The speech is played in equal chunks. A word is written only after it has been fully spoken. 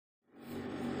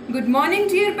Good morning,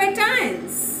 dear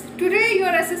Pathans. Today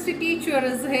your SST teacher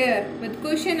is here with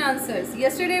question answers.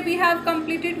 Yesterday we have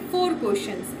completed 4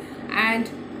 questions and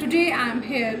today I am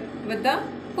here with the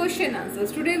question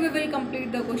answers. Today we will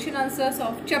complete the question answers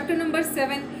of chapter number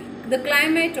 7, the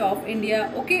climate of India.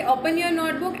 Okay, open your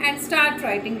notebook and start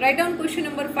writing. Write down question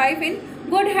number 5 in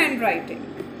good handwriting.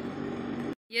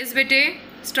 Yes, bete,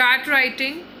 start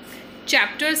writing.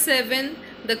 Chapter 7,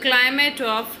 the climate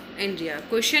of India.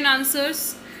 Question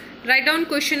answers. Write down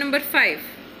question number 5.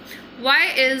 Why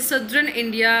is southern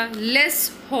India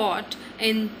less hot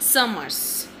in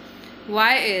summers?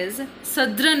 Why is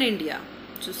southern India?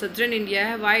 So southern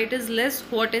India, why it is less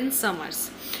hot in summers?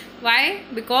 Why?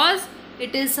 Because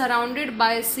it is surrounded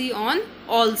by sea on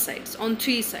all sides, on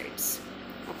 3 sides.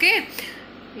 Okay.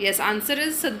 Yes, answer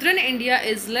is southern India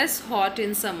is less hot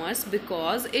in summers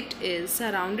because it is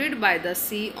surrounded by the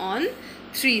sea on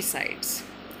 3 sides.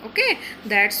 Okay,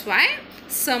 that's why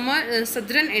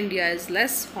southern India is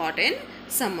less hot in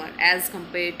summer as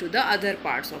compared to the other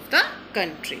parts of the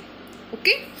country.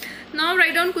 Okay, now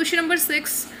write down question number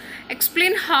 6.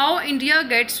 Explain how India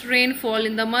gets rainfall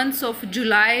in the months of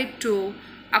July to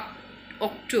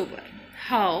October.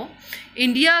 How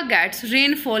India gets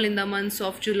rainfall in the months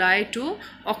of July to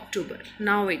October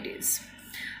nowadays.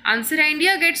 Answer: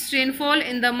 India gets rainfall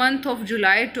in the month of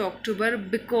July to October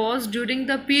because during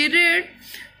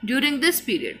this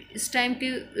period, इस time के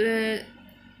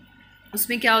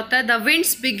उसमें क्या होता है, the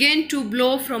winds begin to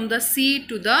blow from the sea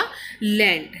to the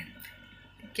land.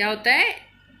 क्या होता है?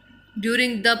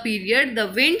 During the period, the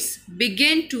winds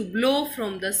begin to blow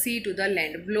from the sea to the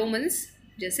land. Blow means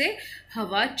जैसे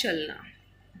हवा चलना.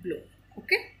 Blow.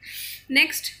 Okay.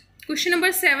 Next, question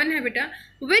number 7 है बेटा.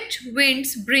 Which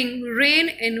winds bring rain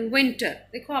in winter?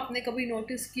 देखो आपने कभी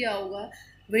नोटिस किया होगा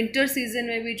विंटर सीजन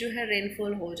में भी जो है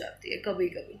रेनफॉल हो जाती है कभी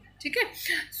कभी. ठीक है.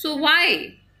 So why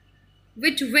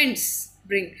which winds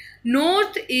bring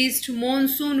north east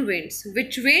monsoon winds.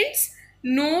 Which winds?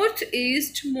 North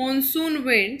east monsoon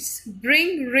winds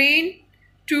bring rain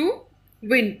to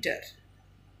winter.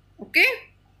 Okay.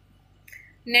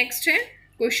 Next है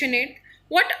question 8.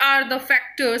 What are the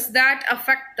factors that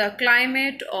affect the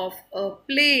climate of a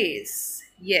place?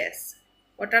 Yes.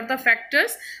 What are the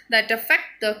factors that affect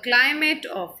the climate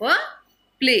of a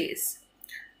place?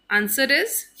 Answer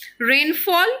is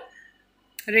rainfall,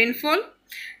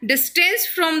 distance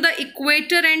from the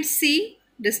equator and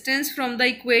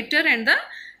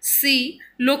sea,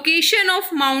 location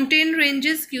of mountain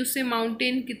ranges कि उससे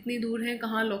mountain कितनी दूर है,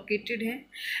 कहाँ located है,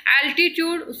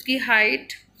 altitude उसकी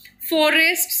height,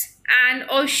 forests and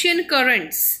ocean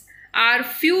currents are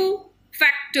few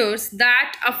factors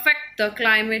that affect the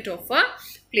climate of a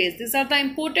place. These are the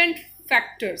important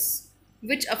factors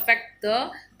which affect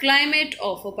the climate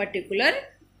of a particular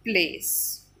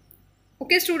place.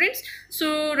 Okay, students.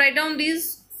 So write down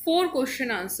these 4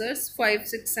 question answers 5,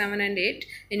 6, 7 and 8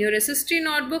 in your SST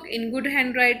notebook in good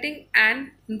handwriting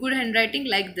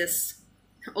like this.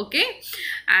 Okay,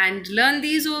 and learn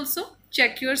these also.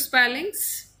 Check your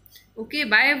spellings. Okay,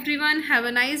 bye everyone. Have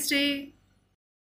a nice day.